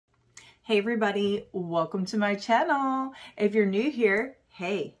Hey everybody, welcome to my channel. If you're new here,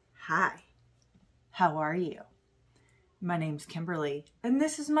 hey, hi, how are you? My name's Kimberly and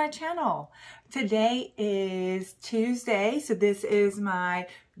this is my channel. Today is Tuesday, so this is my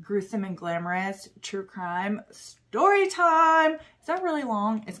gruesome and glamorous true crime story time. Is that really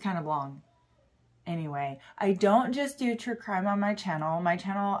long? It's kind of long. Anyway, I don't just do true crime on my channel. My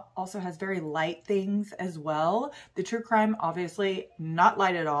channel also has very light things as well. The true crime, obviously not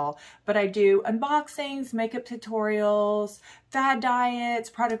light at all, but I do unboxings, makeup tutorials, fad diets,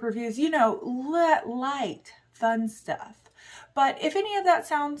 product reviews, you know, light, fun stuff. But if any of that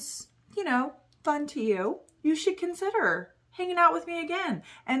sounds, you know, fun to you, you should consider hanging out with me again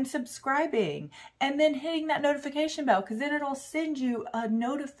and subscribing and then hitting that notification bell, because then it'll send you a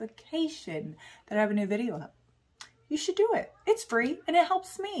notification that I have a new video up. You should do it. It's free and it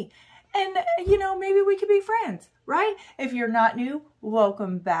helps me. And you know, maybe we could be friends, right? If you're not new,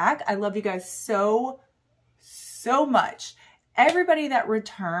 welcome back. I love you guys so much. Everybody that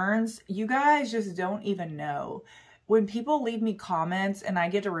returns, you guys just don't even know. When people leave me comments and I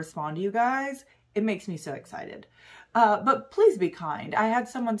get to respond to you guys, it makes me so excited. But please be kind. I had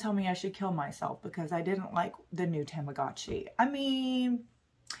someone tell me I should kill myself because I didn't like the new Tamagotchi. I mean,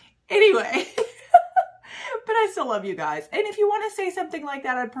 anyway, but I still love you guys. And if you want to say something like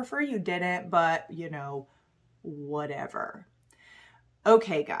that, I'd prefer you didn't, but you know, whatever.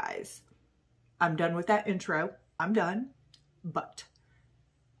 Okay, guys, I'm done with that intro. I'm done, but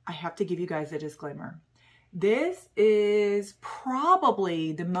I have to give you guys a disclaimer. This is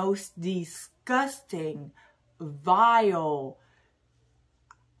probably the most disgusting, vile,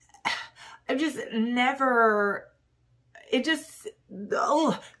 I've just never, it just,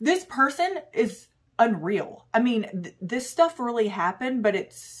 this person is unreal. I mean, this stuff really happened, but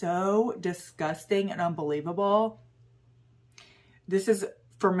it's so disgusting and unbelievable. This is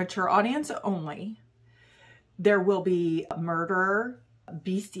for mature audience only. There will be murder,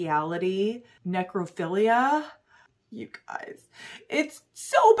 bestiality, necrophilia. You guys, it's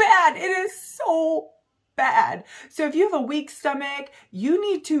so bad. It is so bad. So if you have a weak stomach, you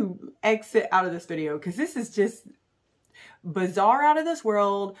need to exit out of this video because this is just bizarre, out of this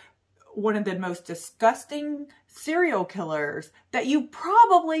world. One of the most disgusting serial killers that you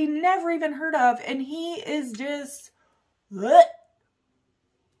probably never even heard of. And he is just, bleh.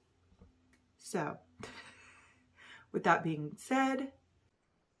 So with that being said,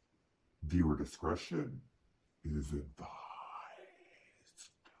 viewer discretion is advised.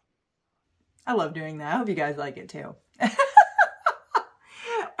 I love doing that. I hope you guys like it too.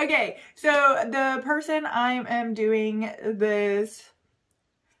 Okay, so the person I am doing this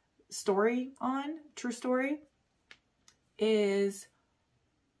story on, true story, is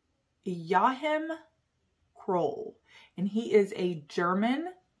Joachim Kroll. And he is a German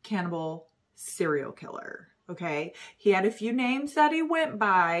cannibal serial killer. Okay, he had a few names that he went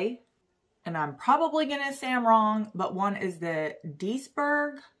by, and I'm probably going to say them wrong, but one is the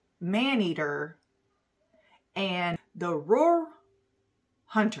Duisburg Maneater and the Roar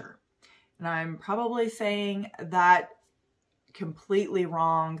Hunter. And I'm probably saying that completely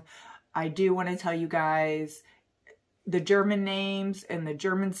wrong. I do want to tell you guys the German names and the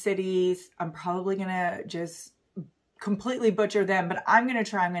German cities. I'm probably going to just completely butcher them, but I'm going to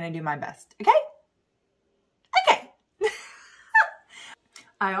try. I'm going to do my best. Okay?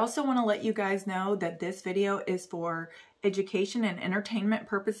 I also want to let you guys know that this video is for education and entertainment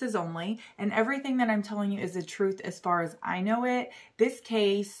purposes only, and everything that I'm telling you is the truth as far as I know it. This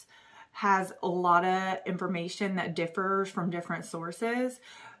case has a lot of information that differs from different sources.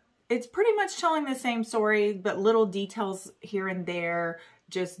 It's pretty much telling the same story, but little details here and there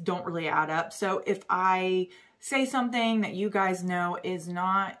just don't really add up. So if I say something that you guys know is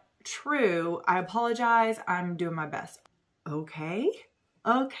not true, I apologize. I'm doing my best. Okay?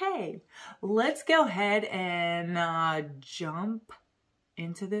 Okay, let's go ahead and jump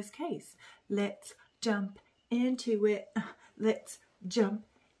into this case. Let's jump into it. Let's jump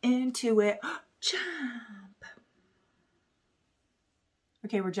into it. Jump.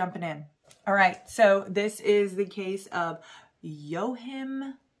 Okay, we're jumping in. All right, so this is the case of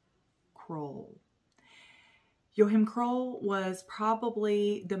Joachim Kroll. Joachim Kroll was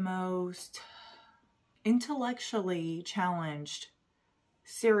probably the most intellectually challenged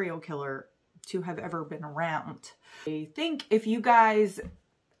serial killer to have ever been around. I think if you guys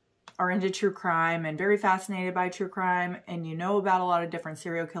are into true crime and very fascinated by true crime and you know about a lot of different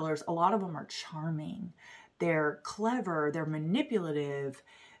serial killers, a lot of them are charming. They're clever, they're manipulative,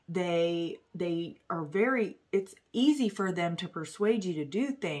 they are very, it's easy for them to persuade you to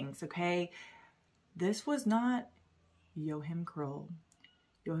do things, okay? This was not Joachim Kroll.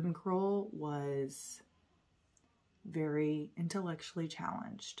 Joachim Kroll was very intellectually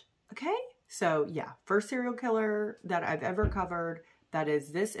challenged. Okay? So yeah, first serial killer that I've ever covered that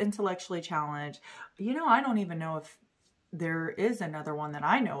is this intellectually challenged. You know, I don't even know if there is another one that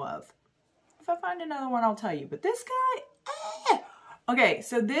I know of. If I find another one, I'll tell you. But this guy, Okay,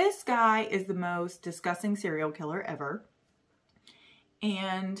 so this guy is the most disgusting serial killer ever.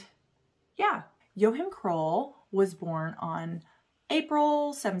 And yeah, Joachim Kroll was born on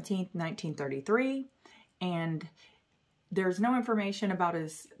April 17th, 1933. And there's no information about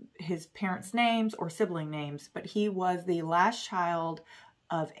his parents' names or sibling names, but he was the last child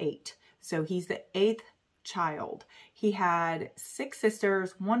of 8. So he's the 8th child. He had 6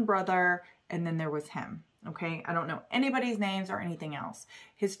 sisters, 1 brother, and then there was him. Okay, I don't know anybody's names or anything else.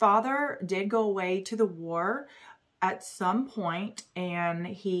 His father did go away to the war at some point, and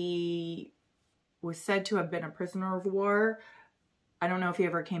he was said to have been a prisoner of war. I don't know if he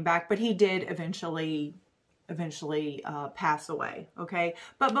ever came back, but he did eventually pass away. Okay,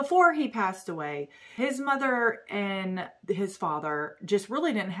 but before he passed away, his mother and his father just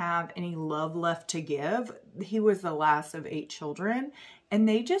really didn't have any love left to give. He was the last of 8 children, and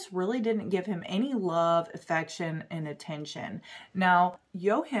they just really didn't give him any love, affection, and attention. Now,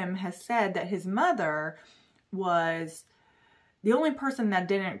 Joachim has said that his mother was the only person that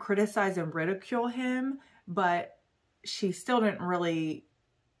didn't criticize and ridicule him, but she still didn't really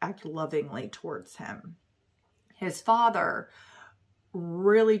act lovingly towards him. His father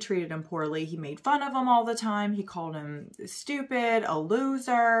really treated him poorly. He made fun of him all the time. He called him stupid, a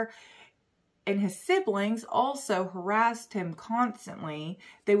loser. And his siblings also harassed him constantly.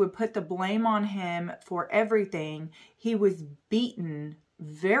 They would put the blame on him for everything. He was beaten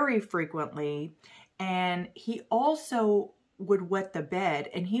very frequently. And he also would wet the bed.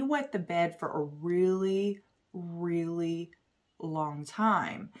 And he wet the bed for a really, really long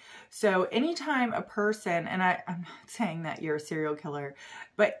time. So anytime a person, and I'm not saying that you're a serial killer,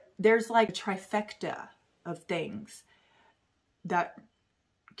 but there's like a trifecta of things that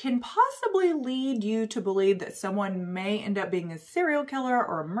can possibly lead you to believe that someone may end up being a serial killer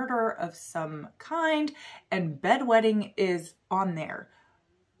or a murderer of some kind, and bedwetting is on there.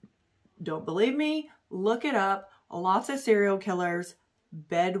 Don't believe me? Look it up. Lots of serial killers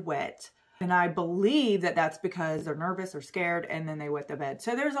bedwet. And I believe that that's because they're nervous or scared and then they wet the bed.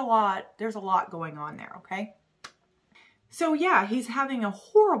 So there's a lot going on there, okay? So yeah, he's having a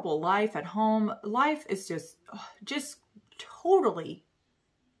horrible life at home. Life is just totally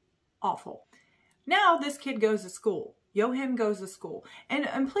awful. Now this kid goes to school. Joachim goes to school.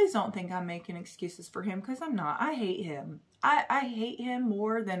 And please don't think I'm making excuses for him, because I'm not. I hate him. I hate him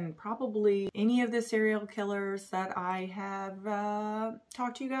more than probably any of the serial killers that I have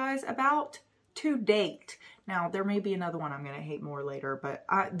talked to you guys about to date. Now, there may be another one I'm going to hate more later, but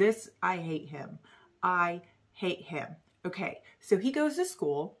I hate him. I hate him. Okay, so he goes to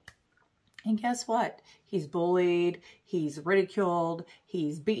school. And guess what? He's bullied, he's ridiculed,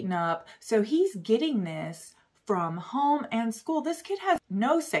 he's beaten up. So he's getting this from home and school. This kid has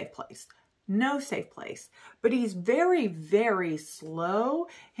no safe place. No safe place. But he's very, very slow.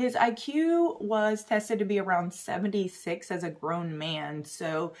 His IQ was tested to be around 76 as a grown man.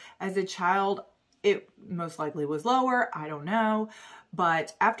 So as a child, it most likely was lower. I don't know.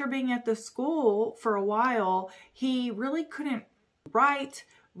 But after being at the school for a while, he really couldn't write,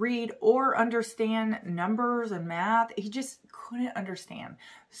 read, or understand numbers and math. He just couldn't understand.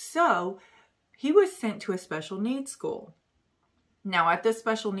 So he was sent to a special needs school. Now, at this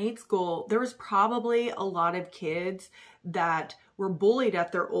special needs school, there was probably a lot of kids that were bullied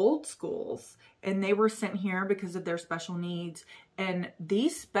at their old schools, and they were sent here because of their special needs. And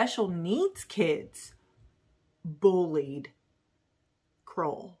these special needs kids bullied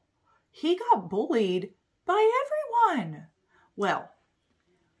Kroll. He got bullied by everyone. Well,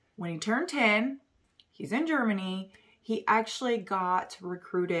 when he turned 10, he's in Germany. He actually got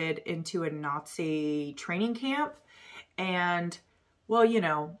recruited into a Nazi training camp. And, well, you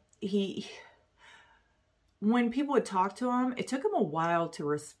know, when people would talk to him, it took him a while to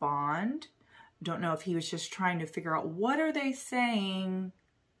respond. Don't know if he was just trying to figure out, what are they saying?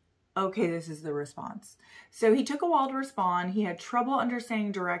 Okay, this is the response. So he took a while to respond. He had trouble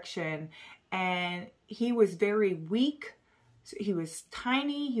understanding direction, and he was very weak. He was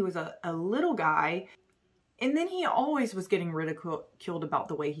tiny. He was a little guy. And then he always was getting ridiculed about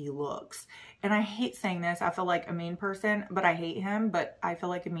the way he looks. And I hate saying this. I feel like a mean person, but I hate him. But I feel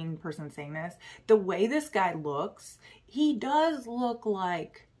like a mean person saying this. The way this guy looks, he does look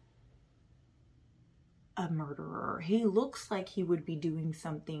like a murderer. He looks like he would be doing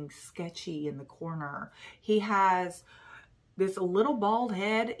something sketchy in the corner. He has this little bald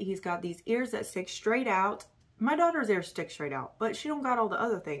head. He's got these ears that stick straight out. My daughter's ears stick straight out, but she don't got all the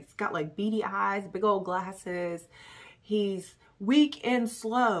other things. He's got like beady eyes, big old glasses. He's weak and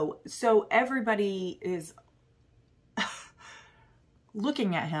slow. So everybody is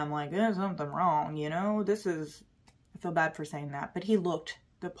looking at him like there's something wrong, you know? I feel bad for saying that, but he looked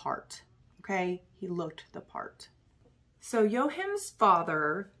the part, okay? He looked the part. So Joachim's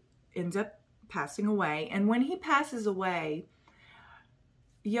father ends up passing away, and when he passes away,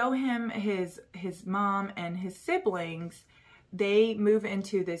 Joachim, his mom, and his siblings, they move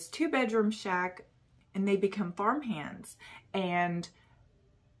into this 2-bedroom shack, and they become farmhands. And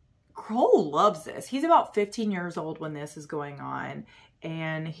Kroll loves this. He's about 15 years old when this is going on,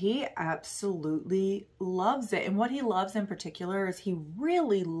 and he absolutely loves it. And what he loves in particular is he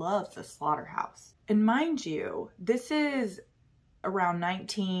really loves the slaughterhouse. And mind you, this is around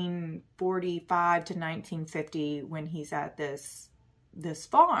 1945 to 1950 when he's at this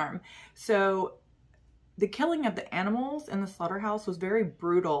farm. So the killing of the animals in the slaughterhouse was very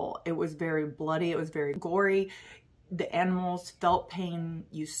brutal. It was very bloody. It was very gory. The animals felt pain.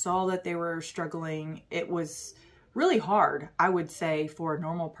 You saw that they were struggling. It was really hard, I would say, for a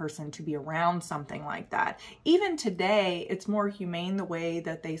normal person to be around something like that. Even today, it's more humane the way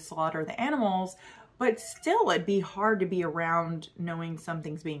that they slaughter the animals, but still it'd be hard to be around knowing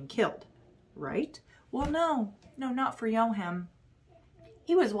something's being killed, right? Well, no, not for Joachim.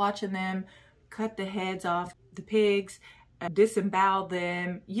 He was watching them cut the heads off the pigs, disembowel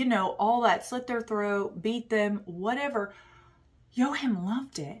them, you know, all that, slit their throat, beat them, whatever. Joachim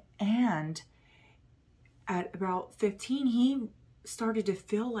loved it. And at about 15, he started to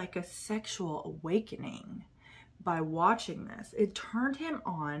feel like a sexual awakening by watching this. It turned him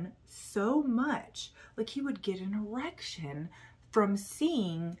on so much. Like he would get an erection from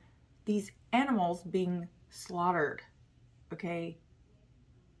seeing these animals being slaughtered. Okay?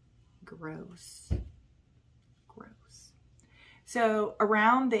 Gross. Gross. So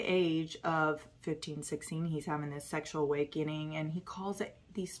around the age of 15, 16, he's having this sexual awakening, and he calls it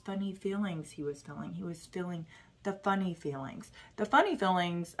these funny feelings he was feeling. He was feeling the funny feelings. The funny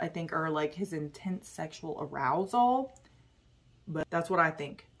feelings, I think, are like his intense sexual arousal. But that's what I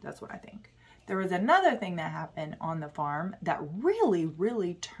think. That's what I think. There was another thing that happened on the farm that really,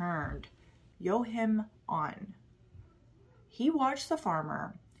 really turned Joachim on. He watched the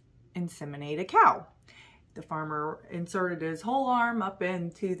farmer inseminate a cow. The farmer inserted his whole arm up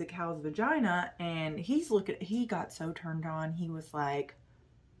into the cow's vagina, and he got so turned on. He was like,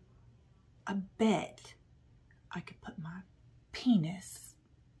 I bet I could put my penis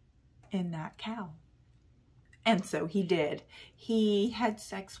in that cow. And so he did. He had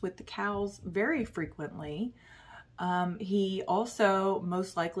sex with the cows very frequently. He also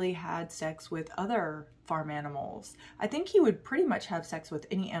most likely had sex with other farm animals. I think he would pretty much have sex with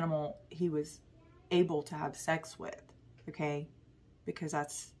any animal he was able to have sex with, okay? Because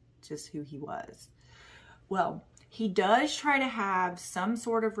that's just who he was. Well, he does try to have some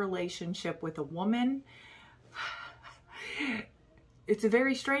sort of relationship with a woman. It's a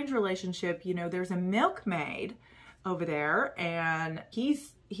very strange relationship. You know, there's a milkmaid over there, and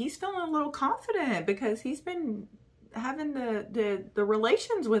he's feeling a little confident because he's been having the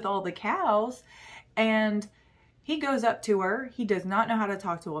relations with all the cows, and he goes up to her. He does not know how to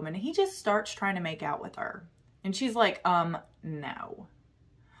talk to a woman. He just starts trying to make out with her, and she's like, no.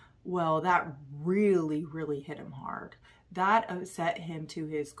 Well, that really, really hit him hard. That upset him to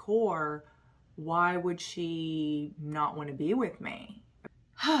his core. Why would she not want to be with me?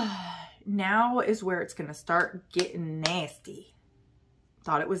 Now is where it's going to start getting nasty.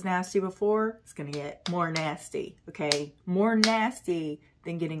 Thought it was nasty before? It's going to get more nasty, okay? More nasty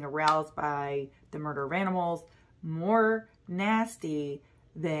than getting aroused by the murder of animals. More nasty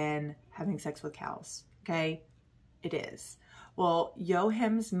than having sex with cows, okay? It is. Well,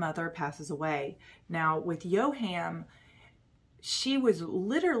 Joachim's mother passes away. Now, with Joachim, she was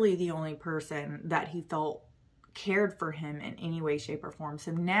literally the only person that he felt cared for him in any way, shape, or form.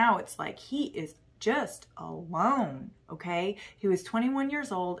 So now it's like he is just alone, okay? He was 21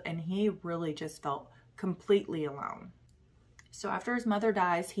 years old, and he really just felt completely alone. So after his mother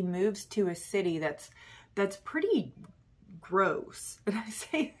dies, he moves to a city that's pretty gross. And I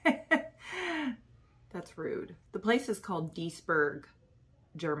say that's rude. The place is called Duisburg,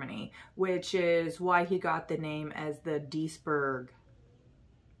 Germany, which is why he got the name as the Duisburg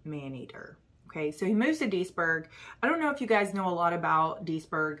Maneater. Okay, so he moves to Duisburg. I don't know if you guys know a lot about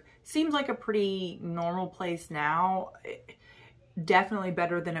Duisburg. Seems like a pretty normal place now. Definitely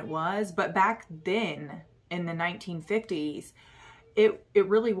better than it was. But back then, in the 1950s, it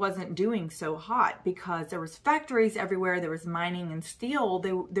really wasn't doing so hot because there was factories everywhere. There was mining and steel.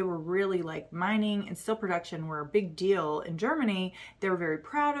 They were really like mining and steel production were a big deal in Germany. They were very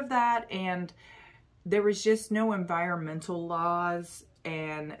proud of that. And there was just no environmental laws.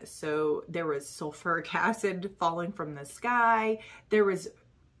 And so there was sulfuric acid falling from the sky. There was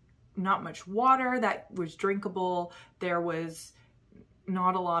not much water that was drinkable. There was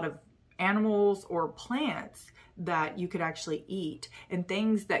not a lot of animals or plants that you could actually eat, and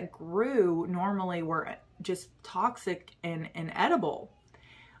things that grew normally were just toxic and inedible.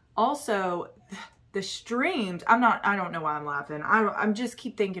 Also, the streams, I don't know why I'm laughing. I'm just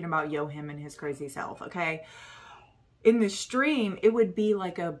keep thinking about Joachim and his crazy self, okay? In the stream, it would be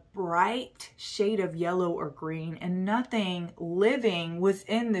like a bright shade of yellow or green, and nothing living was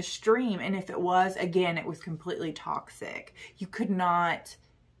in the stream. And if it was, again, it was completely toxic. You could not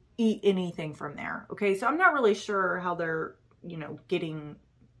eat anything from there. Okay, so I'm not really sure how they're, getting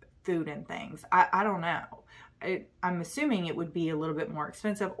food and things. I don't know. I'm assuming it would be a little bit more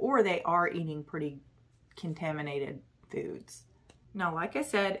expensive, or they are eating pretty contaminated foods. Now, like I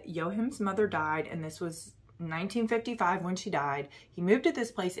said, Joachim's mother died, and this was 1955 when she died. He moved to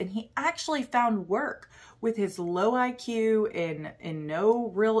this place, and he actually found work. With his low IQ and no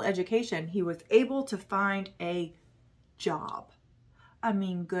real education, he was able to find a job. I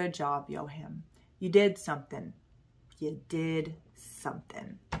mean, good job, Joachim. You did something. You did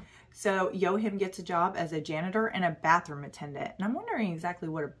something. So Joachim gets a job as a janitor and a bathroom attendant. And I'm wondering exactly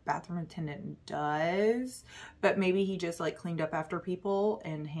what a bathroom attendant does, but maybe he just like cleaned up after people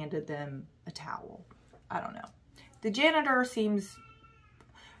and handed them a towel. I don't know. The janitor seems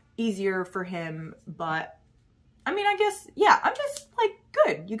easier for him, but I mean, I guess, yeah, I'm just like,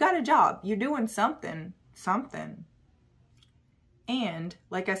 good. You got a job. You're doing something. And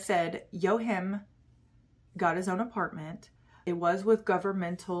like I said, Joachim got his own apartment. It was with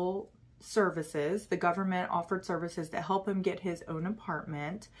governmental services. The government offered services to help him get his own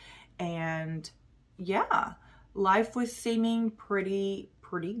apartment. And yeah, life was seeming pretty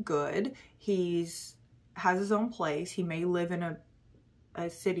good. Has his own place. He may live in a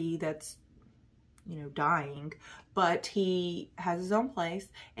city that's, dying, but he has his own place,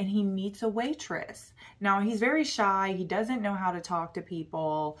 and he meets a waitress. Now, he's very shy. He doesn't know how to talk to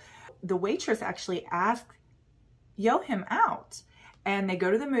people. The waitress actually asks Joachim out, and they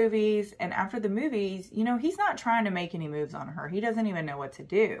go to the movies, and after the movies, he's not trying to make any moves on her. He doesn't even know what to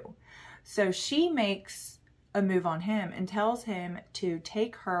do. So she makes a move on him and tells him to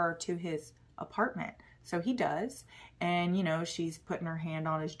take her to his apartment. So he does, and she's putting her hand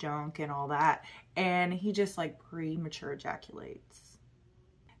on his junk and all that, and he just like premature ejaculates.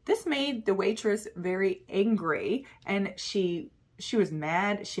 This made the waitress very angry, and she was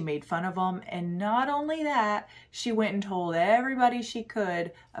mad. She made fun of him, and not only that, she went and told everybody she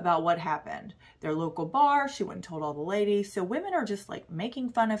could about what happened. Their local bar, she went and told all the ladies. So women are just like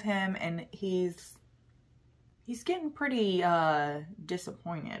making fun of him, and he's getting pretty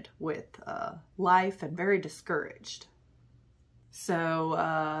disappointed with life and very discouraged.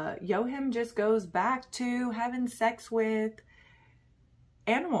 So Joachim just goes back to having sex with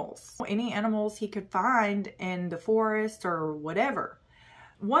animals. Any animals he could find in the forest or whatever.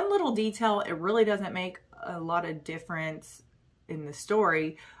 One little detail, it really doesn't make a lot of difference in the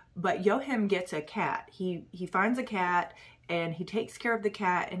story, but Joachim gets a cat. He finds a cat, and he takes care of the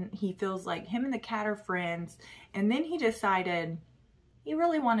cat, and he feels like him and the cat are friends. And then he decided he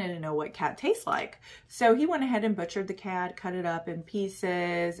really wanted to know what cat tastes like. So he went ahead and butchered the cat, cut it up in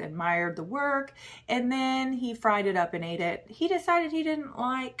pieces, admired the work, and then he fried it up and ate it. He decided he didn't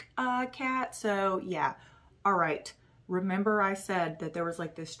like cat, so yeah. All right, remember I said that there was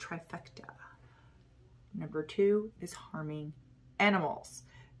like this trifecta. Number 2 is harming animals.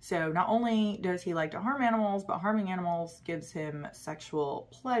 So not only does he like to harm animals, but harming animals gives him sexual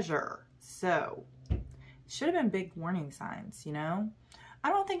pleasure. So should have been big warning signs, I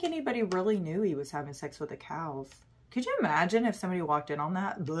don't think anybody really knew he was having sex with the cows. Could you imagine if somebody walked in on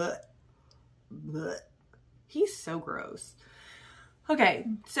that? Blech. Blech. He's so gross. Okay,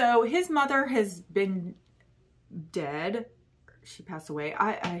 so his mother has been dead. She passed away.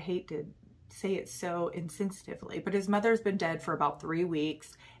 I hate to say it so insensitively, but his mother's been dead for about 3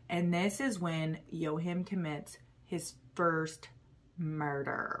 weeks, and this is when Joachim commits his first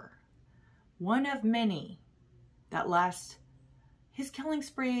murder. One of many that his killing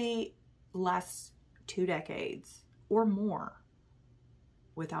spree lasts 2 decades or more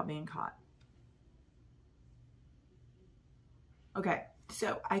without being caught. Okay,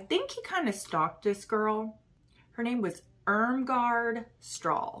 so I think he kind of stalked this girl. Her name was Irmgard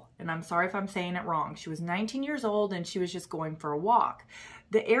Strahl, and I'm sorry if I'm saying it wrong. She was 19 years old and she was just going for a walk.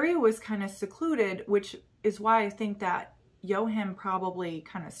 The area was kind of secluded, which is why I think that Joachim probably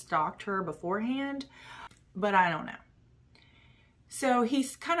kind of stalked her beforehand, but I don't know. So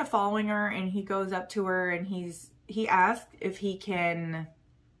he's kind of following her and he goes up to her and he asked if he can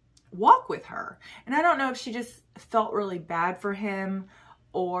walk with her. And I don't know if she just felt really bad for him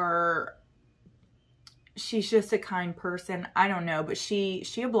or she's just a kind person. I don't know, but she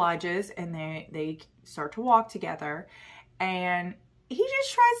obliges and they start to walk together and he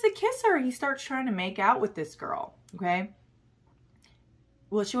just tries to kiss her. He starts trying to make out with this girl, okay?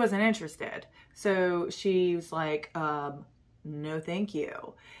 Well, she wasn't interested. So she was like, no, thank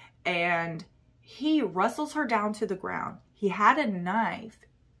you. And he wrestles her down to the ground. He had a knife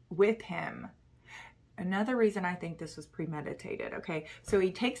with him. Another reason I think this was premeditated, okay? So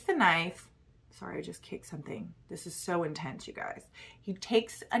he takes the knife. Sorry, I just kicked something. This is so intense, you guys. He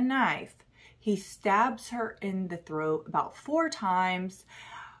takes a knife. He stabs her in the throat about 4 times.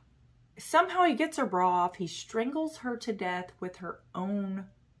 Somehow he gets her bra off. He strangles her to death with her own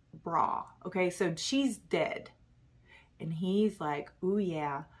bra. Okay, so she's dead. And he's like, ooh,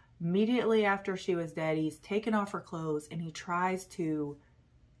 yeah. Immediately after she was dead, he's taken off her clothes and he tries to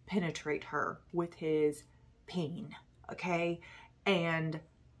penetrate her with his pain. Okay, and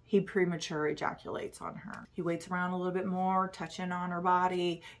he premature ejaculates on her. He waits around a little bit more, touching on her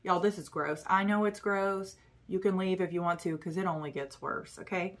body. Y'all, this is gross. I know it's gross. You can leave if you want to because it only gets worse,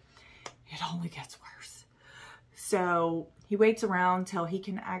 okay? It only gets worse. So he waits around till he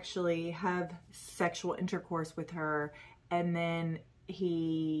can actually have sexual intercourse with her, and then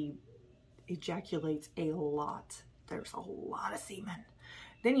he ejaculates a lot. There's a lot of semen.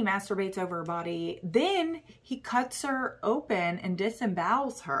 Then he masturbates over her body. Then he cuts her open and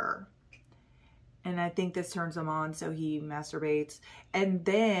disembowels her. And I think this turns him on, so he masturbates. And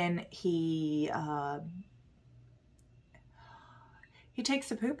then he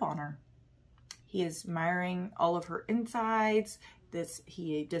takes a poop on her. He is miring all of her insides.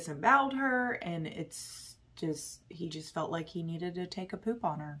 He disemboweled her, and he just felt like he needed to take a poop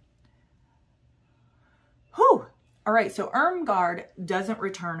on her. Whew. All right, so Irmgard doesn't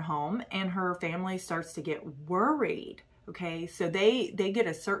return home and her family starts to get worried, okay? So they get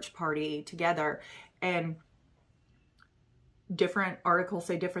a search party together and different articles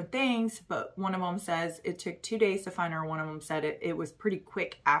say different things, but one of them says it took 2 days to find her. One of them said it was pretty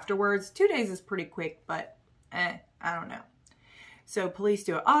quick afterwards. 2 days is pretty quick, but I don't know. So police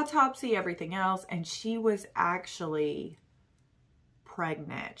do an autopsy, everything else, and she was actually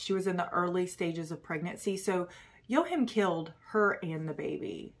pregnant. She was in the early stages of pregnancy, so Joachim killed her and the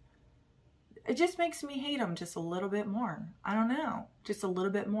baby. It just makes me hate him just a little bit more. I don't know, just a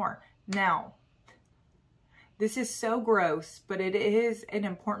little bit more. Now, this is so gross, but it is an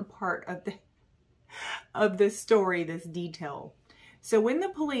important part of this story, this detail. So when the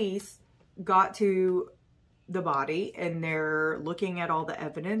police got to the body and they're looking at all the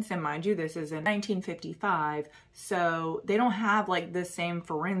evidence, and mind you, this is in 1955, so they don't have like the same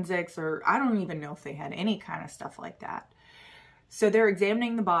forensics, or I don't even know if they had any kind of stuff like that. So they're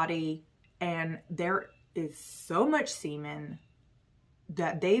examining the body and there is so much semen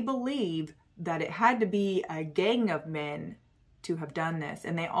that they believe that it had to be a gang of men to have done this.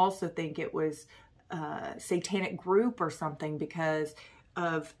 And they also think it was a satanic group or something because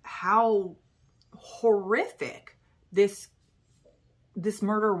of how horrific this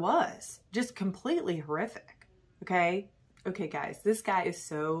murder was. Just completely horrific. Okay guys, this guy is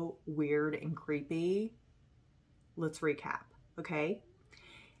so weird and creepy. Let's recap. Okay,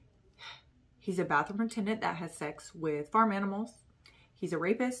 he's a bathroom attendant that has sex with farm animals. He's a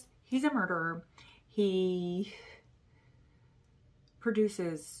rapist. He's a murderer. He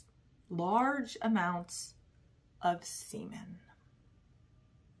produces large amounts of semen.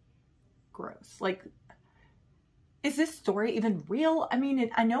 Gross. Like, is this story even real? I mean,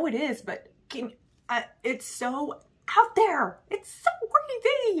 I know it is, but it's so out there. It's so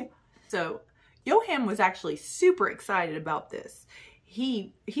crazy. So Joachim was actually super excited about this.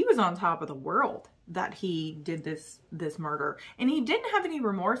 He was on top of the world that he did this murder, and he didn't have any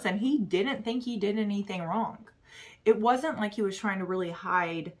remorse, and he didn't think he did anything wrong. It wasn't like he was trying to really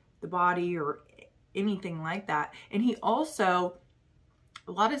hide the body or anything like that. And he also,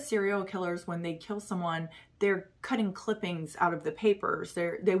 a lot of serial killers, when they kill someone, they're cutting clippings out of the papers.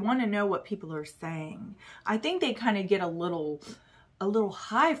 They want to know what people are saying. I think they kind of get a little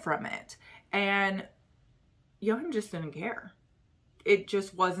high from it. And Joachim just didn't care. It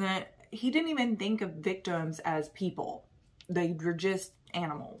just wasn't, he didn't even think of victims as people. They were just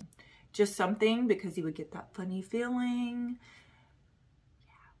animals. just something because he would get that funny feeling.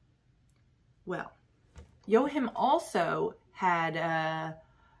 Yeah. Well, Joachim also had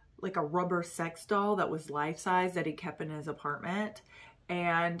like a rubber sex doll that was life-size that he kept in his apartment.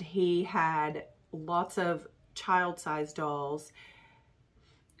 And he had lots of child-sized dolls.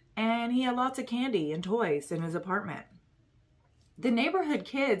 And he had lots of candy and toys in his apartment. The neighborhood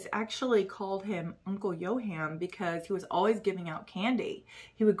kids actually called him Uncle Joachim because he was always giving out candy.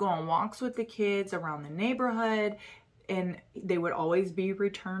 He would go on walks with the kids around the neighborhood, and they would always be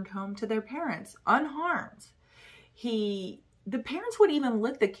returned home to their parents unharmed. The parents would even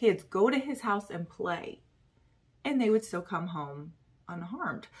let the kids go to his house and play, and they would still come home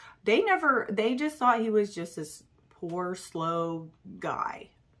unharmed. They just thought he was just this poor, slow guy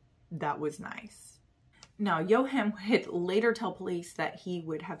that was nice. Now, Joachim would later tell police that he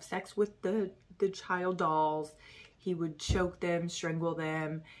would have sex with the child dolls. He would choke them, strangle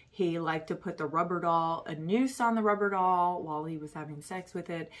them. He liked to put a noose on the rubber doll while he was having sex with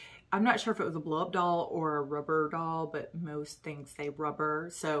it. I'm not sure if it was a blow-up doll or a rubber doll, but most things say rubber,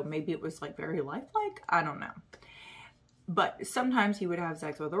 so maybe it was like very lifelike. I don't know. But sometimes he would have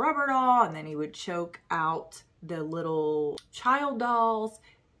sex with a rubber doll, and then he would choke out the little child dolls.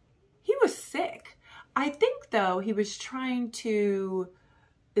 He was sick. I think, though, he was trying to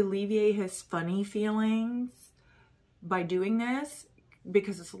alleviate his funny feelings by doing this,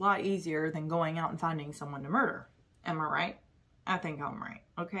 because it's a lot easier than going out and finding someone to murder. Am I right? I think I'm right,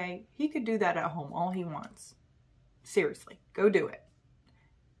 okay? He could do that at home all he wants. Seriously, go do it.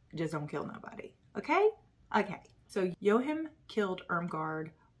 Just don't kill nobody, okay? Okay, so Joachim killed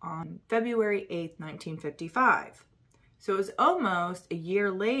Irmgard on February 8th, 1955. So it was almost a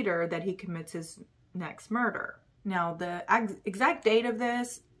year later that he commits his next murder. Now, the exact date of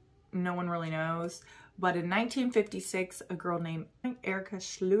this, no one really knows, but in 1956, a girl named Erika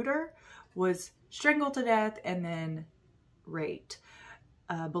Schluter was strangled to death and then raped.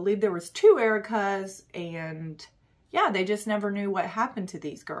 I believe there was 2 Erikas, and yeah, they just never knew what happened to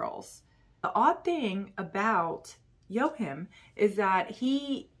these girls. The odd thing about Joachim is that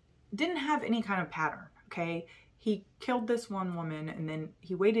he didn't have any kind of pattern, okay? He killed this one woman, and then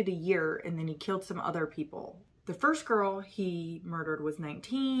he waited a year, and then he killed some other people. The first girl he murdered was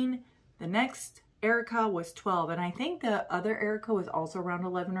 19. The next Erika was 12, and I think the other Erika was also around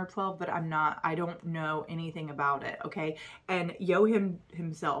 11 or 12, but I don't know anything about it, okay? And Joachim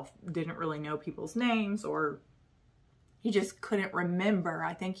himself didn't really know people's names, or he just couldn't remember.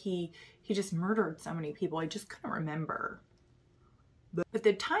 I think he just murdered so many people, he just couldn't remember. But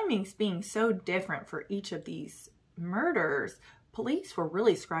the timings being so different for each of these murders, police were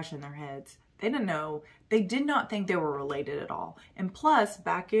really scratching their heads. They didn't know. They did not think they were related at all. And plus,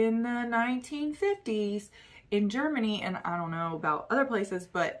 back in the 1950s in Germany, and I don't know about other places,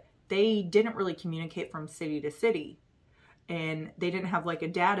 but they didn't really communicate from city to city. And they didn't have like a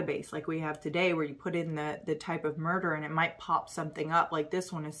database like we have today where you put in the type of murder and it might pop something up like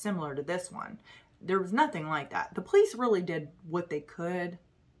this one is similar to this one. There was nothing like that. The police really did what they could.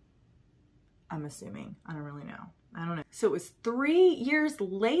 I'm assuming. I don't really know. I don't know. So it was 3 years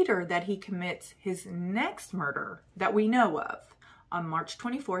later that he commits his next murder that we know of. On March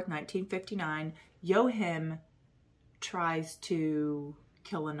 24th, 1959, Joachim tries to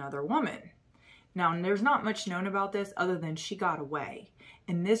kill another woman. Now, there's not much known about this other than she got away.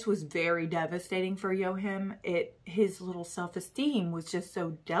 And this was very devastating for Joachim. His little self-esteem was just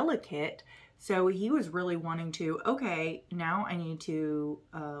so delicate. So he was really wanting to, okay, now I need to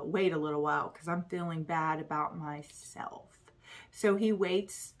wait a little while because I'm feeling bad about myself. So he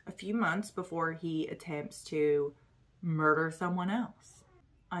waits a few months before he attempts to murder someone else.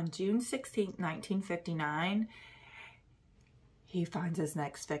 On June 16th, 1959, he finds his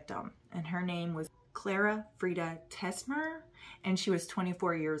next victim, and her name was Clara Frieda Tesmer, and she was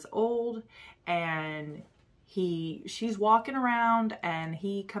 24 years old, and she's walking around, and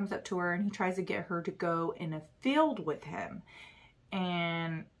he comes up to her and he tries to get her to go in a field with him,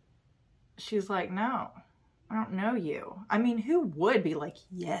 and she's like, no, I don't know you. I mean, who would be like,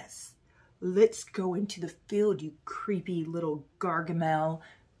 yes, let's go into the field, you creepy little Gargamel.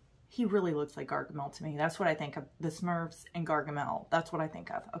 He really looks like Gargamel to me. That's what I think of, the Smurfs and Gargamel. That's what I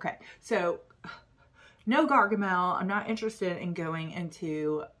think of. Okay, so no Gargamel. I'm not interested in going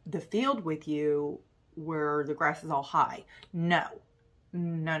into the field with you where the grass is all high. No,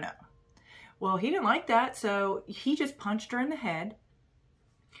 no, no. Well, he didn't like that, so he just punched her in the head.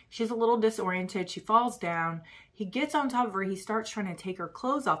 She's a little disoriented. She falls down. He gets on top of her. He starts trying to take her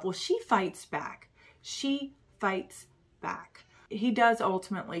clothes off. Well, she fights back. She fights back. He does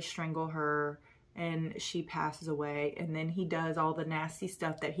ultimately strangle her, and she passes away. And then he does all the nasty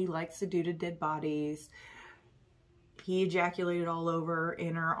stuff that he likes to do to dead bodies. He ejaculated all over,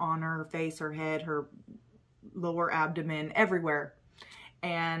 in her, on her face, her head, her lower abdomen, everywhere.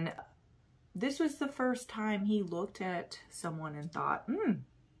 And this was the first time he looked at someone and thought,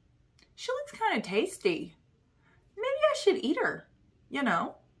 she looks kind of tasty. Maybe I should eat her. You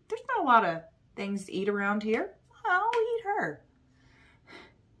know, there's not a lot of things to eat around here. I'll eat her.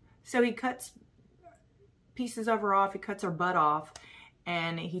 So he cuts pieces of her off. He cuts her butt off,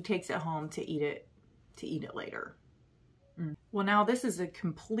 and he takes it home to eat it later. Well, now this is a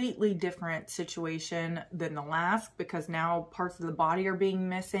completely different situation than the last, because now parts of the body are being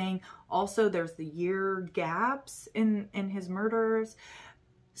missing. Also, there's the year gaps in his murders.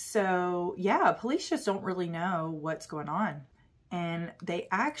 So yeah, police just don't really know what's going on. And they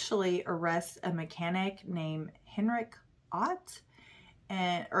actually arrest a mechanic named Heinrich Ott,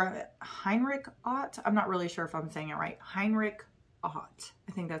 or Heinrich Ott. I'm not really sure if I'm saying it right. Heinrich Ott,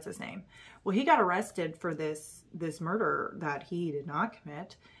 I think that's his name. Well, he got arrested for this murder that he did not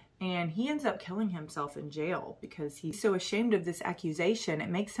commit, and he ends up killing himself in jail because he's so ashamed of this accusation. It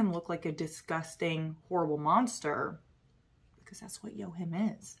makes him look like a disgusting, horrible monster, because that's what Joachim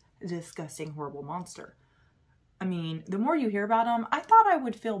is, a disgusting, horrible monster. I mean, the more you hear about him, I thought I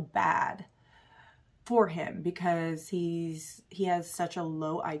would feel bad for him because he has such a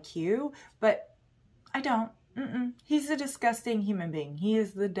low IQ, but I don't. He's a disgusting human being. He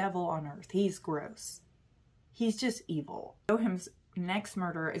is the devil on earth. He's gross. He's just evil. Joachim's next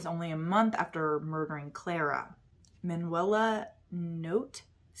murder is only a month after murdering Clara. Manuela Note,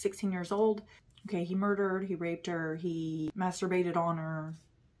 16 years old. Okay, he murdered, he raped her, he masturbated on her.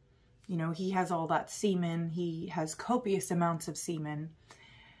 You know, he has all that semen. He has copious amounts of semen.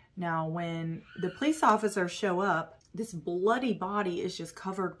 Now, when the police officers show up, this bloody body is just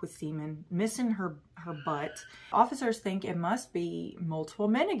covered with semen, missing her butt. Officers think it must be multiple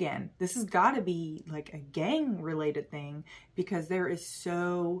men again. This has got to be like a gang-related thing because there is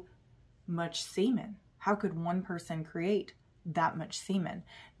so much semen. How could one person create that much semen?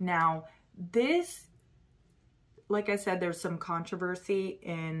 Now, this, like I said, there's some controversy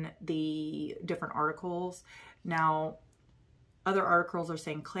in the different articles. Now, other articles are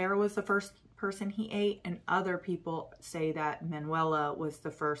saying Clara was the first person he ate, and other people say that Manuela was the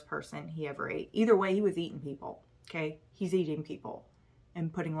first person he ever ate. Either way, he was eating people, okay? He's eating people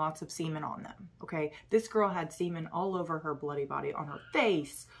and putting lots of semen on them, okay? This girl had semen all over her bloody body, on her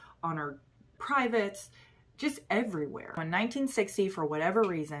face, on her privates, just everywhere. In 1960, for whatever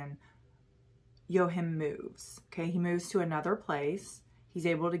reason, Joachim moves, okay? He moves to another place. He's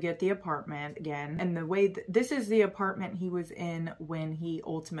able to get the apartment again. And the way this is the apartment he was in when he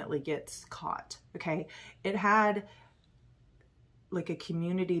ultimately gets caught, okay? It had like a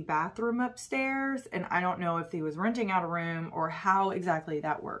community bathroom upstairs, and I don't know if he was renting out a room or how exactly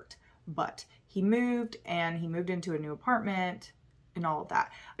that worked. But he moved, and he moved into a new apartment and all of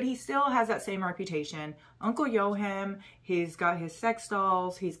that. But he still has that same reputation. Uncle Joachim, he's got his sex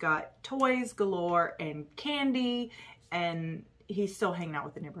dolls, he's got toys galore and candy, and he's still hanging out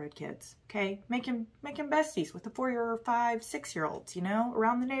with the neighborhood kids, okay? Making besties with the 4, 5, 6-year-olds, you know,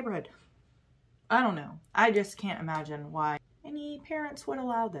 around the neighborhood. I don't know. I just can't imagine why any parents would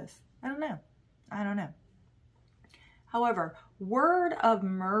allow this. I don't know. I don't know. However, word of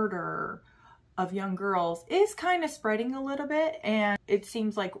murder of young girls is kind of spreading a little bit, and it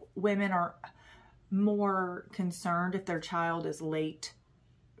seems like women are more concerned if their child is late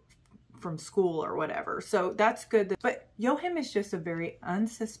from school or whatever. So that's good. But Joachim is just a very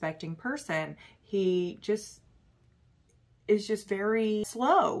unsuspecting person. He just is just very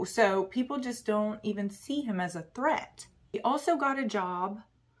slow. So people just don't even see him as a threat. He also got a job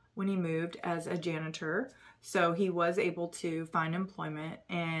when he moved as a janitor. So he was able to find employment,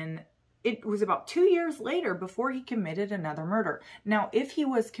 and it was about 2 years later before he committed another murder. Now, if he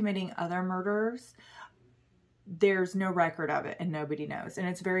was committing other murders, there's no record of it and nobody knows. And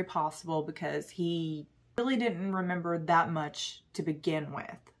it's very possible because he really didn't remember that much to begin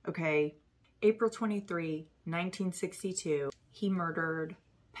with, okay? April 23, 1962, he murdered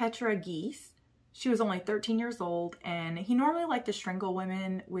Petra Geese. She was only 13 years old, and he normally liked to strangle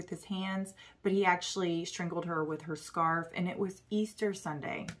women with his hands, but he actually strangled her with her scarf, and it was Easter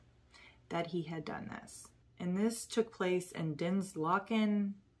Sunday that he had done this. And this took place in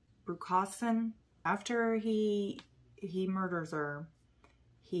Dinslaken, Brukhausen. After he murders her,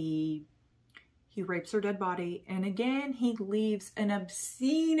 he rapes her dead body, and again he leaves an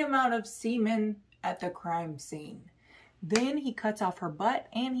obscene amount of semen at the crime scene. Then he cuts off her butt,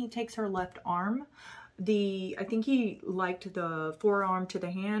 and he takes her left arm. I think he liked the forearm to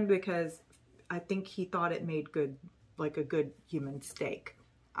the hand because I think he thought it made good, like a good human steak.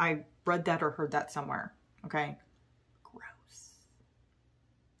 I read that or heard that somewhere. Okay. Gross.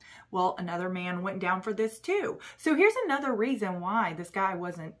 Well, another man went down for this too. So here's another reason why this guy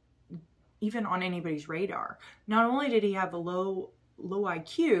wasn't even on anybody's radar. Not only did he have a low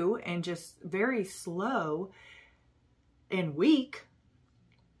IQ and just very slow and weak,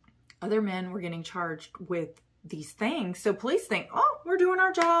 other men were getting charged with these things. So police think, oh, we're doing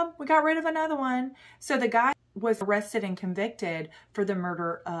our job. We got rid of another one. So the guy was arrested and convicted for the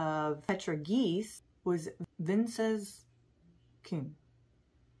murder of Petra Geese was Vinces Kuhn.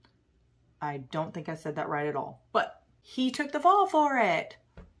 I don't think I said that right at all, but he took the fall for it.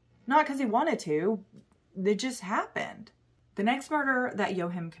 Not because he wanted to. It just happened. The next murder that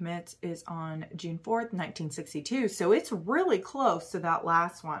Joachim commits is on June 4th, 1962. So it's really close to that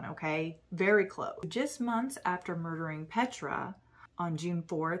last one, okay? Very close. Just months after murdering Petra on June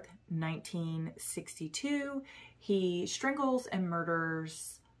 4th, 1962, he strangles and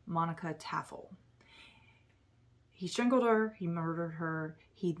murders Monica Taffel. He strangled her, he murdered her,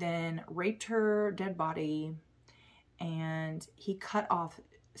 he then raped her dead body, and he cut off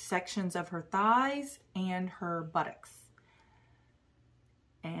sections of her thighs and her buttocks.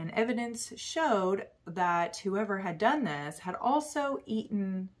 And evidence showed that whoever had done this had also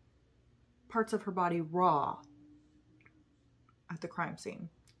eaten parts of her body raw at the crime scene.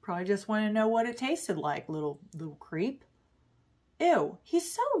 Probably just wanted to know what it tasted like, little creep. Ew,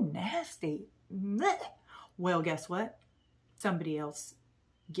 he's so nasty. Blech. Well, guess what? Somebody else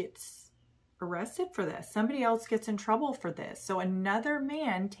gets arrested for this. Somebody else gets in trouble for this. So another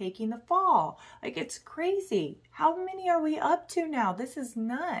man taking the fall. Like, it's crazy. How many are we up to now? This is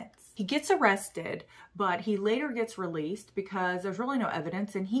nuts. He gets arrested, but he later gets released because there's really no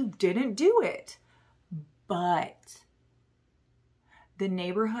evidence and he didn't do it. But the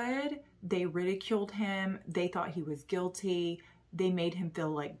neighborhood, they ridiculed him. They thought he was guilty. They made him feel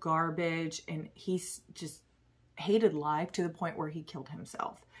like garbage, and he's just hated life to the point where he killed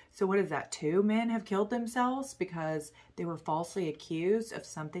himself. So what is that? 2 men have killed themselves because they were falsely accused of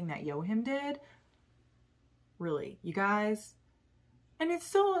something that Joachim did? Really, you guys? And it's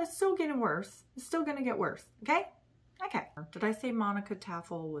still getting worse. It's still gonna get worse, okay? Okay. Did I say Monica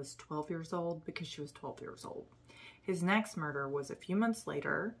Taffel was 12 years old? Because she was 12 years old. His next murder was a few months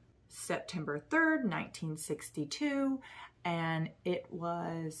later, September 3rd, 1962, and it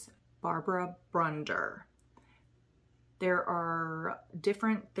was Barbara Brunder. There are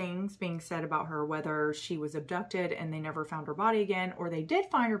different things being said about her, whether she was abducted and they never found her body again, or they did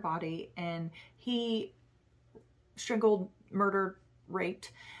find her body and he strangled, murdered,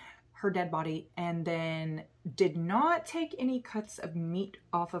 raped her dead body, and then did not take any cuts of meat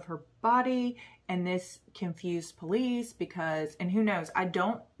off of her body. And this confused police because, and who knows, I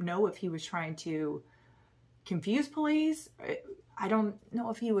don't know if he was trying to confuse police. I don't know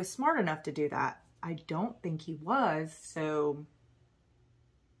if he was smart enough to do that. I don't think he was. So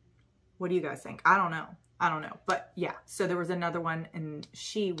what do you guys think? I don't know. I don't know. But yeah, so there was another one and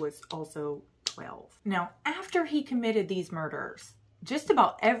she was also 12. Now, after he committed these murders, just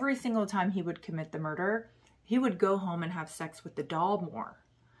about every single time he would commit the murder, he would go home and have sex with the doll more.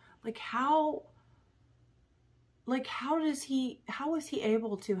 Like how is he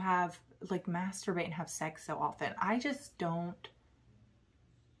able to have, like, masturbate and have sex so often? I just don't,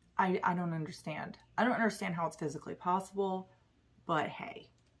 I don't understand. I don't understand how it's physically possible, but hey,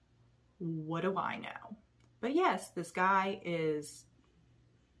 what do I know? But yes, this guy is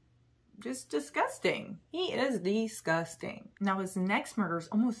just disgusting. He is disgusting. Now his next murder is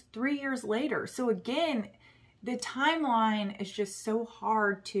almost 3 years later. So again, the timeline is just so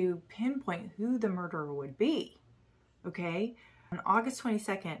hard to pinpoint who the murderer would be. Okay? On August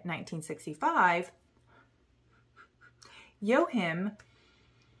 22nd, 1965, Joachim,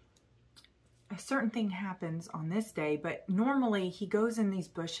 a certain thing happens on this day, but normally he goes in these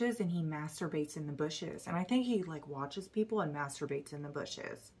bushes and he masturbates in the bushes. And I think he like watches people and masturbates in the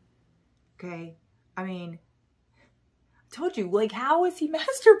bushes. Okay? I mean, I told you, like, how is he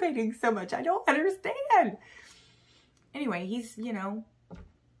masturbating so much? I don't understand. Anyway, he's, you know,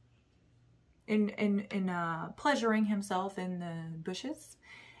 pleasuring himself in the bushes,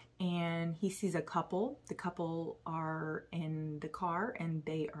 and he sees a couple. The couple are in the car and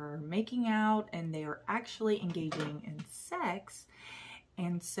they are making out and they are actually engaging in sex.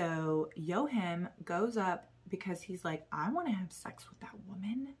 And so Joachim goes up because he's like, I want to have sex with that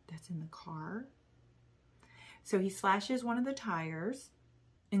woman that's in the car. So he slashes one of the tires.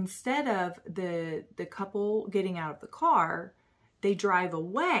 Instead of the couple getting out of the car, they drive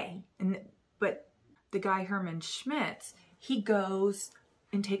away. But the guy, Herman Schmitz, he goes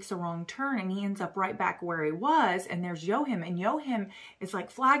and takes a wrong turn, and he ends up right back where he was, and there's Joachim, and Joachim is like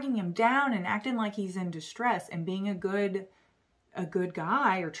flagging him down and acting like he's in distress and being a good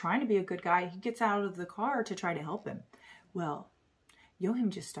guy, or trying to be a good guy. He gets out of the car to try to help him. Well,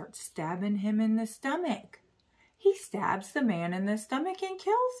 Joachim just starts stabbing him in the stomach. He stabs the man in the stomach and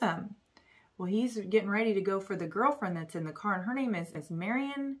kills him. Well, he's getting ready to go for the girlfriend that's in the car, and her name is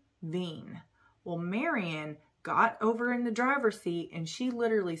Marion Veen. Well, Marion got over in the driver's seat, and she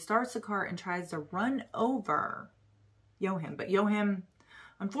literally starts the car and tries to run over Joachim. But Joachim,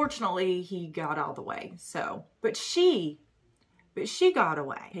 unfortunately, he got out of the way. So, but she got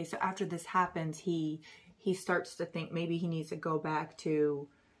away. Okay, so after this happens, he starts to think maybe he needs to go back to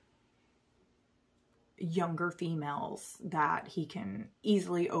younger females that he can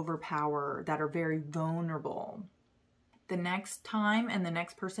easily overpower, that are very vulnerable. The next time and the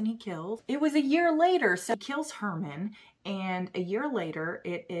next person he kills, it was a year later. So he kills Herman, and a year later,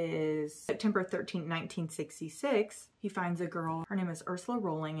 it is September 13th, 1966, he finds a girl. Her name is Ursula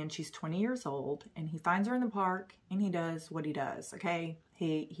Rolling, and she's 20 years old, and he finds her in the park, and he does what he does, okay?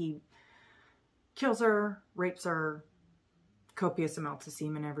 He kills her, rapes her, copious amounts of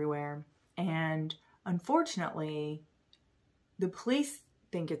semen everywhere, and unfortunately, the police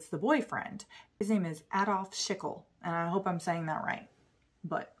think it's the boyfriend. His name is Adolf Schickel, and I hope I'm saying that right.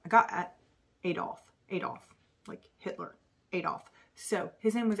 But I got Adolf, like Hitler, Adolf. So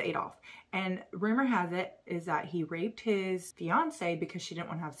his name was Adolf. And rumor has it is that he raped his fiancée because she didn't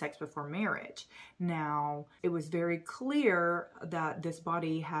want to have sex before marriage. Now, it was very clear that this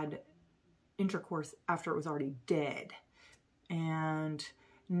body had intercourse after it was already dead. And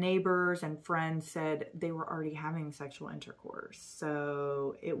neighbors and friends said they were already having sexual intercourse.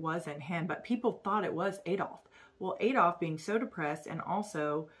 So it wasn't him, but people thought it was Adolf. Well, Adolf, being so depressed and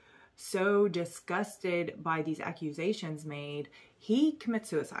also so disgusted by these accusations made, he commits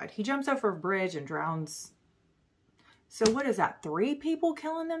suicide. He jumps over a bridge and drowns. So what is that? 3 people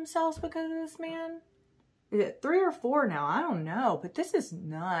killing themselves because of this man? Is it 3 or 4 now? I don't know, but this is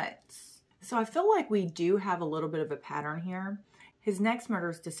nuts. So I feel like we do have a little bit of a pattern here. His next murder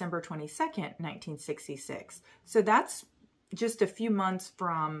is December 22nd, 1966. So that's just a few months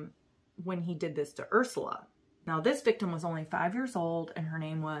from when he did this to Ursula. Now, this victim was only 5 years old, and her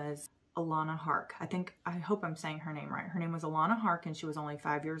name was Alana Hark. I hope I'm saying her name right. Her name was Alana Hark, and she was only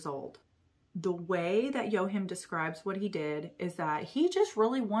 5 years old. The way that Joachim describes what he did is that he just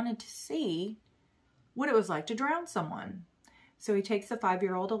really wanted to see what it was like to drown someone. So he takes the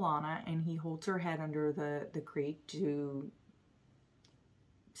 5-year-old Alana, and he holds her head under the creek to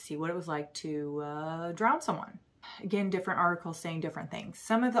see what it was like to drown someone. Again, different articles saying different things.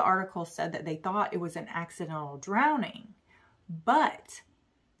 Some of the articles said that they thought it was an accidental drowning, but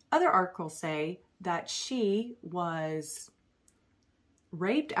other articles say that she was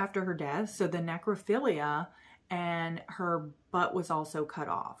raped after her death, so the necrophilia, and her butt was also cut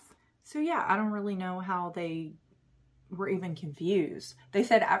off. So yeah, I don't really know how they were even confused. They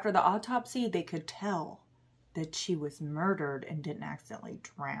said after the autopsy, they could tell that she was murdered and didn't accidentally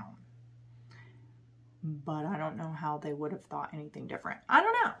drown. But I don't know how they would have thought anything different. I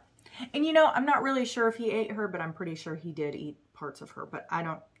don't know. And you know, I'm not really sure if he ate her, but I'm pretty sure he did eat parts of her. But I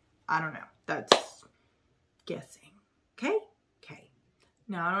don't know. That's guessing. Okay? Okay.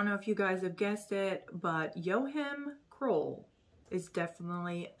 Now, I don't know if you guys have guessed it, but Joachim Kroll is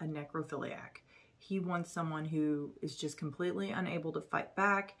definitely a necrophiliac. He wants someone who is just completely unable to fight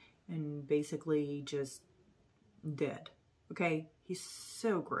back and basically just dead. Okay? He's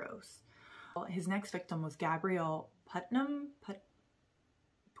so gross. His next victim was Gabrielle Putnam.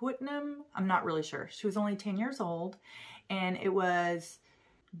 I'm not really sure. She was only 10 years old, and it was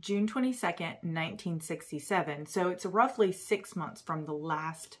June 22nd, 1967. So it's roughly 6 months from the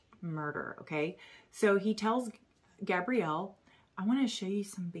last murder, okay? So he tells Gabrielle, I want to show you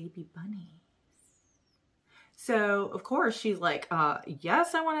some baby bunnies. So, of course, she's like,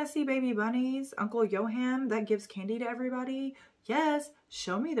 yes, I want to see baby bunnies. Uncle Joachim, that gives candy to everybody. Yes,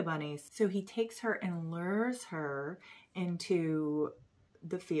 show me the bunnies. So he takes her and lures her into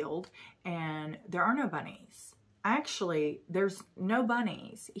the field, and there are no bunnies. Actually, there's no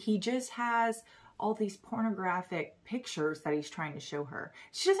bunnies. He just has all these pornographic pictures that he's trying to show her.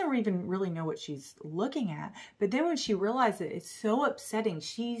 She doesn't even really know what she's looking at. But then when she realizes it, it's so upsetting.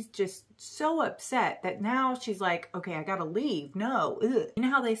 She's just so upset that now she's like, okay, I gotta leave. No, ugh. You know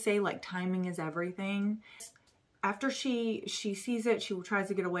how they say like timing is everything? After she sees it, she tries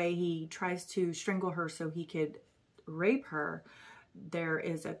to get away. He tries to strangle her so he could rape her. there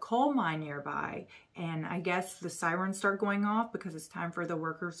is a coal mine nearby, and I guess the sirens start going off because it's time for the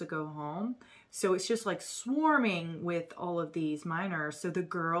workers to go home. So it's just like swarming with all of these miners. So the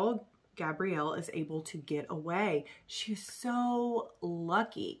girl, Gabrielle, is able to get away. She's so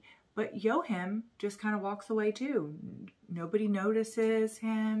lucky. But Joachim just kind of walks away too. Nobody notices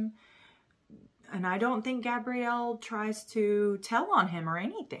him. And I don't think Gabrielle tries to tell on him or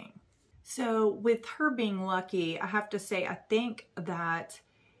anything. So with her being lucky, I have to say, I think that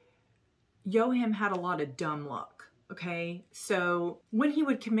Joachim had a lot of dumb luck. Okay, so when he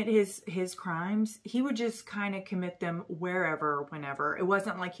would commit his crimes, he would just kind of commit them wherever, whenever. It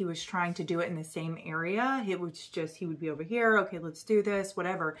wasn't like he was trying to do it in the same area. It was just, he would be over here, okay, let's do this,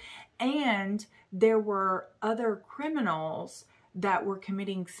 whatever. And there were other criminals that were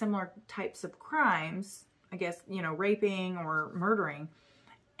committing similar types of crimes, I guess, you know, raping or murdering.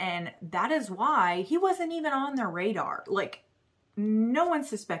 And that is why he wasn't even on their radar. Like, no one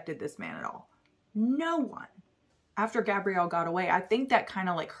suspected this man at all. No one. After Gabrielle got away, I think that kind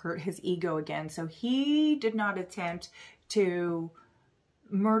of like hurt his ego again. So he did not attempt to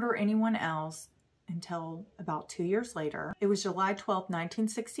murder anyone else until about 2 years later. It was July 12th,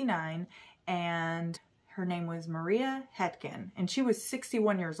 1969, and her name was Maria Hetkin, and she was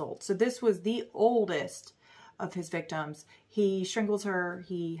 61 years old. So this was the oldest of his victims. He strangles her,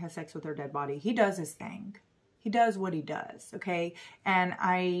 he has sex with her dead body. He does his thing. He does what he does, okay? And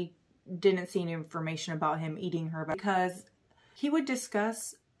I didn't see any information about him eating her because he would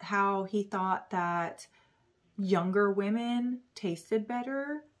discuss how he thought that younger women tasted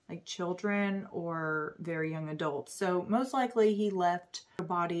better, like children or very young adults. So most likely he left her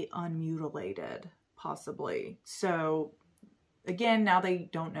body unmutilated, possibly. So again, now they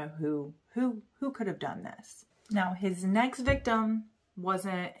don't know who could have done this. Now his next victim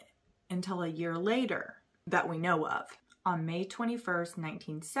wasn't until a year later that we know of. On May 21st,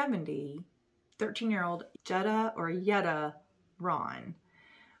 1970, 13-year-old Yetta Ron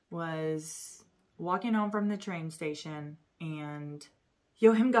was walking home from the train station, and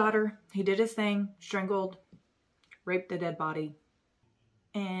Joachim got her. He did his thing, strangled, raped the dead body.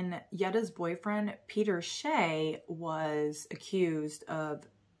 And Yetta's boyfriend, Peter Shea, was accused of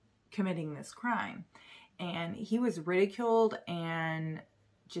committing this crime. And he was ridiculed and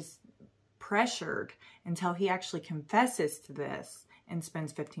just pressured until he actually confesses to this and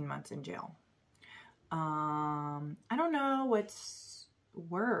spends 15 months in jail. I don't know what's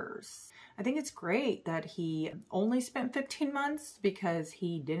worse. I think it's great that he only spent 15 months because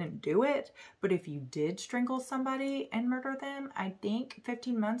he didn't do it. But if you did strangle somebody and murder them, I think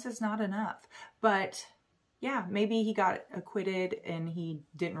 15 months is not enough. But yeah, maybe he got acquitted and he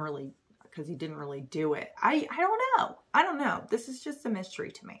didn't really, because he didn't really do it. I don't know. I don't know. This is just a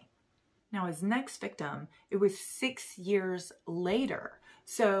mystery to me. Now his next victim, it was 6 years later.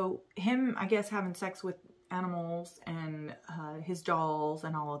 So him, I guess, having sex with animals and his dolls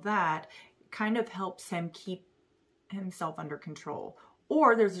and all of that kind of helps him keep himself under control.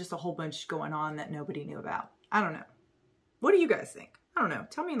 Or there's just a whole bunch going on that nobody knew about. I don't know. What do you guys think? I don't know.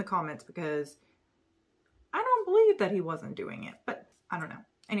 Tell me in the comments, because I don't believe that he wasn't doing it, but I don't know.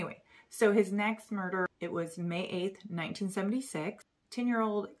 Anyway, so his next murder, it was May 8th, 1976.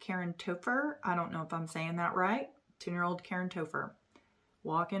 10-year-old Karen Topher, I don't know if I'm saying that right. 10-year-old Karen Topher,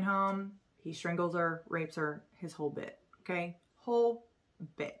 walking home, he strangles her, rapes her, his whole bit, okay? Whole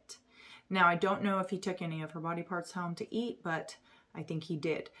bit. Now, I don't know if he took any of her body parts home to eat, but I think he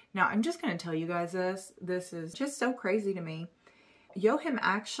did. Now, I'm just going to tell you guys this. This is just so crazy to me. Joachim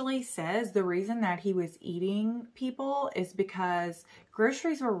actually says the reason that he was eating people is because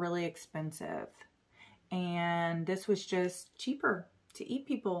groceries were really expensive. And this was just cheaper to eat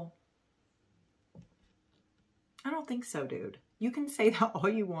people. I don't think so, dude. You can say that all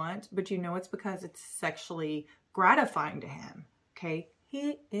you want, but you know it's because it's sexually gratifying to him, okay?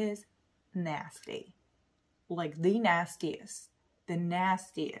 He is nasty. Like the nastiest. The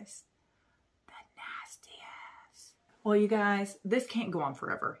nastiest. The nastiest. Well, you guys, this can't go on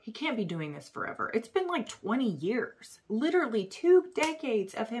forever. He can't be doing this forever. It's been like 20 years. Literally 2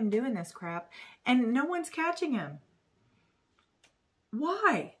 decades of him doing this crap, and no one's catching him.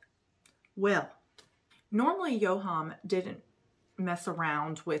 Why? Well, normally Joachim didn't mess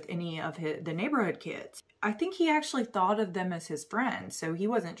around with any of the neighborhood kids. I think he actually thought of them as his friends, so he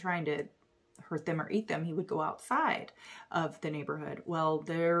wasn't trying to hurt them or eat them. He would go outside of the neighborhood. Well,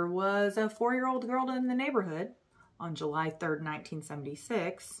 there was a 4-year-old girl in the neighborhood on July 3rd,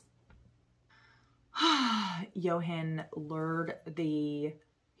 1976. Joachim lured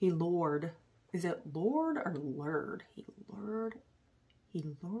is it lured or lured? He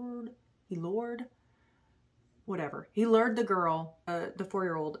lured. whatever. He lured the girl, the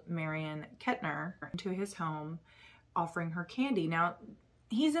 4-year-old Marion Kettner, into his home, offering her candy. Now,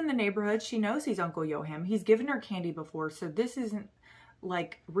 he's in the neighborhood. She knows he's Uncle Joachim. He's given her candy before, so this isn't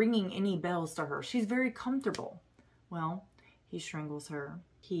like ringing any bells to her. She's very comfortable. Well, he strangles her.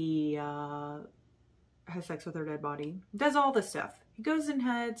 He has sex with her dead body. Does all this stuff. He goes in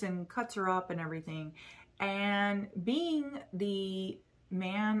heads and cuts her up and everything. And being the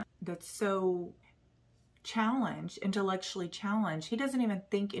man that's so challenged, intellectually challenged, he doesn't even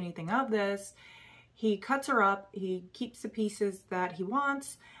think anything of this. He cuts her up. He keeps the pieces that he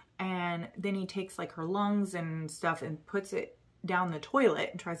wants. And then he takes like her lungs and stuff and puts it down the toilet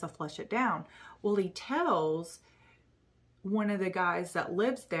and tries to flush it down. Well, he tells one of the guys that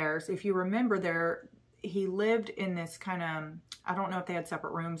lives there, so if you remember, he lived in this kind of, I don't know if they had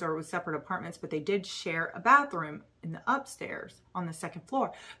separate rooms or it was separate apartments, but they did share a bathroom in the upstairs on the 2nd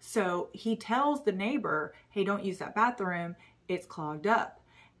floor. So he tells the neighbor, hey, don't use that bathroom, it's clogged up.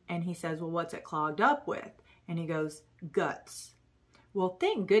 And he says, well, what's it clogged up with? And he goes, guts. Well,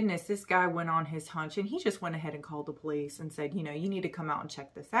 thank goodness this guy went on his hunch and he just went ahead and called the police and said, you know, you need to come out and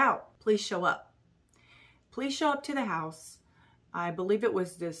check this out. Please show up. Please show up to the house. I believe it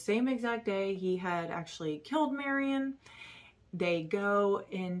was the same exact day he had actually killed Marion. They go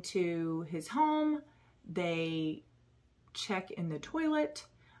into his home. They check in the toilet.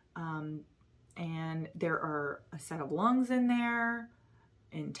 And there are a set of lungs in there,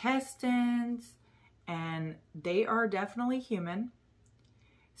 intestines, and they are definitely human.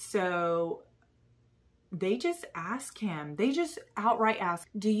 So they just ask him, they just outright ask,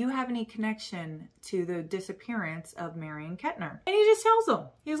 do you have any connection to the disappearance of Marion Kettner? And he just tells them,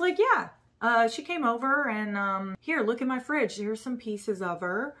 he's like, yeah, she came over and here, look in my fridge. Here's some pieces of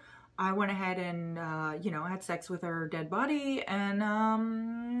her. I went ahead and, you know, had sex with her dead body and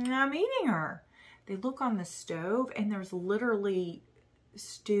I'm eating her. They look on the stove and there's literally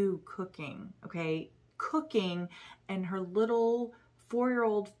stew cooking, okay? Cooking, and her little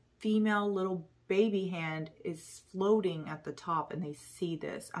 4-year-old female little baby hand is floating at the top, and they see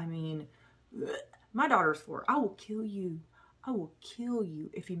this. I mean, my daughter's 4. I will kill you. I will kill you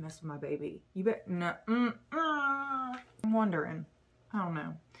if you mess with my baby. You bet. No. I'm wondering. I don't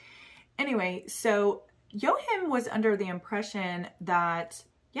know. Anyway, so Joachim was under the impression that,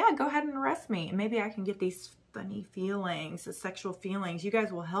 yeah, go ahead and arrest me, and maybe I can get these funny feelings, the sexual feelings. You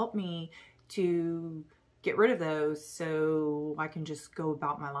guys will help me to get rid of those so I can just go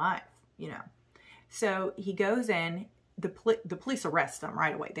about my life, you know. So he goes in, the police arrest him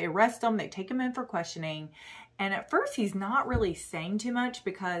right away. They arrest him, they take him in for questioning. And at first he's not really saying too much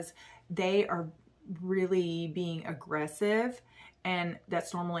because they are really being aggressive. And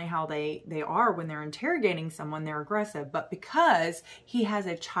that's normally how they are when they're interrogating someone, they're aggressive. But because he has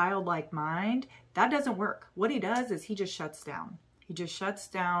a childlike mind, that doesn't work. What he does is he just shuts down. He just shuts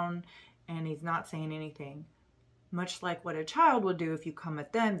down and he's not saying anything. Much like what a child would do if you come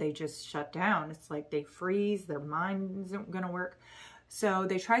at them, they just shut down. It's like they freeze, their mind isn't going to work. So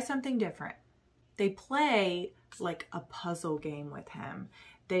they try something different. They play like a puzzle game with him.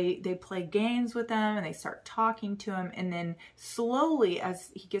 They play games with him and they start talking to him. And then slowly,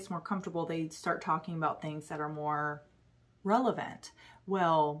 as he gets more comfortable, they start talking about things that are more relevant.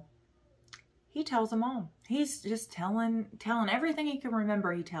 Well, he tells them all. He's just telling everything he can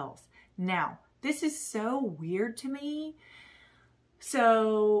remember, he tells. Now, this is so weird to me.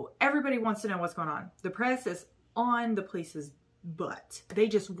 So everybody wants to know what's going on. The press is on the police's butt. They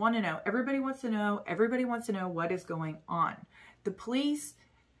just want to know. Everybody wants to know. Everybody wants to know what is going on. The police,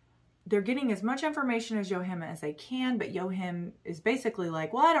 they're getting as much information as Joachim as they can, but Joachim is basically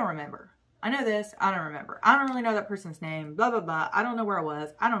like, well, I don't remember. I know this. I don't remember. I don't really know that person's name. Blah, blah, blah. I don't know where I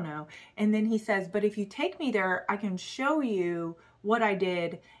was. I don't know. And then he says, but if you take me there, I can show you what I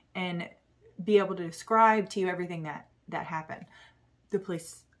did and be able to describe to you everything that happened. The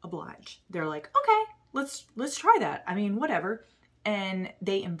police oblige. They're like, okay, let's try that. I mean, whatever. And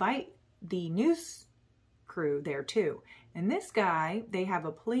they invite the news crew there too. And this guy, they have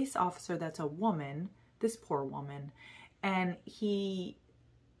a police officer that's a woman, this poor woman, and he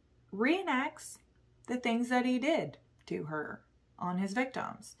reenacts the things that he did to her on his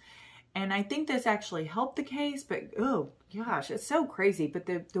victims. And I think this actually helped the case, but oh gosh, it's so crazy. But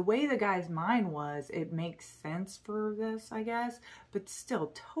the way the guy's mind was, it makes sense for this, I guess, but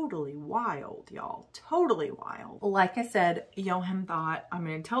still totally wild, y'all. Totally wild. Like I said, Joachim thought, I'm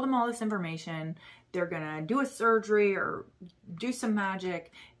going to tell them all this information. They're going to do a surgery or do some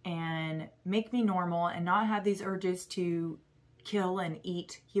magic and make me normal and not have these urges to kill and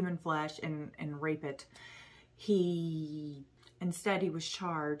eat human flesh and rape it. He Instead, he was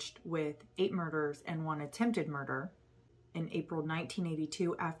charged with 8 murders and 1 attempted murder in April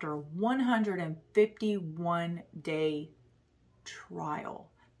 1982 after a 151-day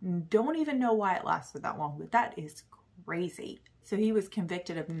trial. Don't even know why it lasted that long, but that is crazy. So he was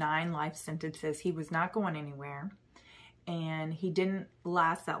convicted of 9 life sentences. He was not going anywhere. And he didn't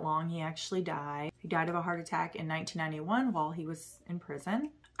last that long. He actually died. He died of a heart attack in 1991 while he was in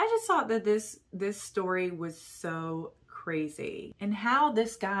prison. I just thought that this story was so crazy. And how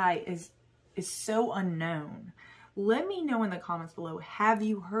this guy is so unknown. Let me know in the comments below, have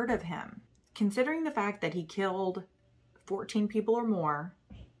you heard of him? Considering the fact that he killed 14 people or more,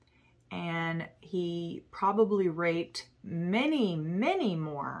 and he probably raped many, many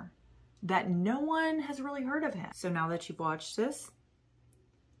more, that no one has really heard of him. So now that you've watched this,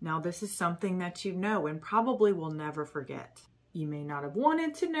 now this is something that you know and probably will never forget. You may not have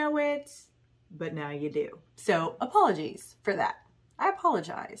wanted to know it, but now you do. So apologies for that. I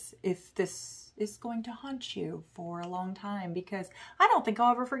apologize if this is going to haunt you for a long time, because I don't think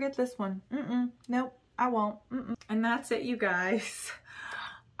I'll ever forget this one. Nope, I won't. And that's it, you guys.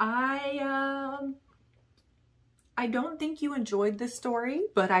 I don't think you enjoyed this story,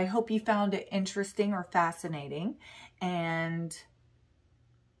 but I hope you found it interesting or fascinating. And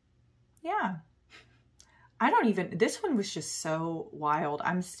yeah, this one was just so wild.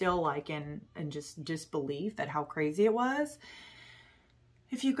 I'm still like in just disbelief at how crazy it was.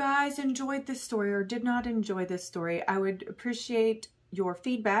 If you guys enjoyed this story or did not enjoy this story, I would appreciate your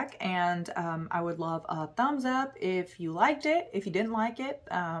feedback, and I would love a thumbs up if you liked it. If you didn't like it,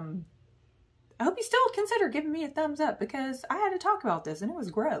 I hope you still consider giving me a thumbs up, because I had to talk about this and it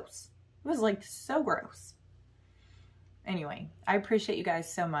was gross. It was like so gross. Anyway, I appreciate you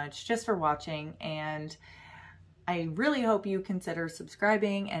guys so much just for watching, and I really hope you consider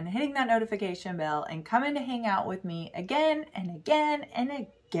subscribing and hitting that notification bell and coming to hang out with me again and again and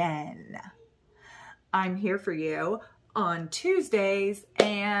again. I'm here for you on Tuesdays,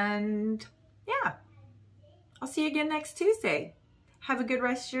 and yeah, I'll see you again next Tuesday. Have a good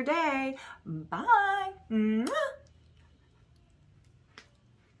rest of your day. Bye. Mwah.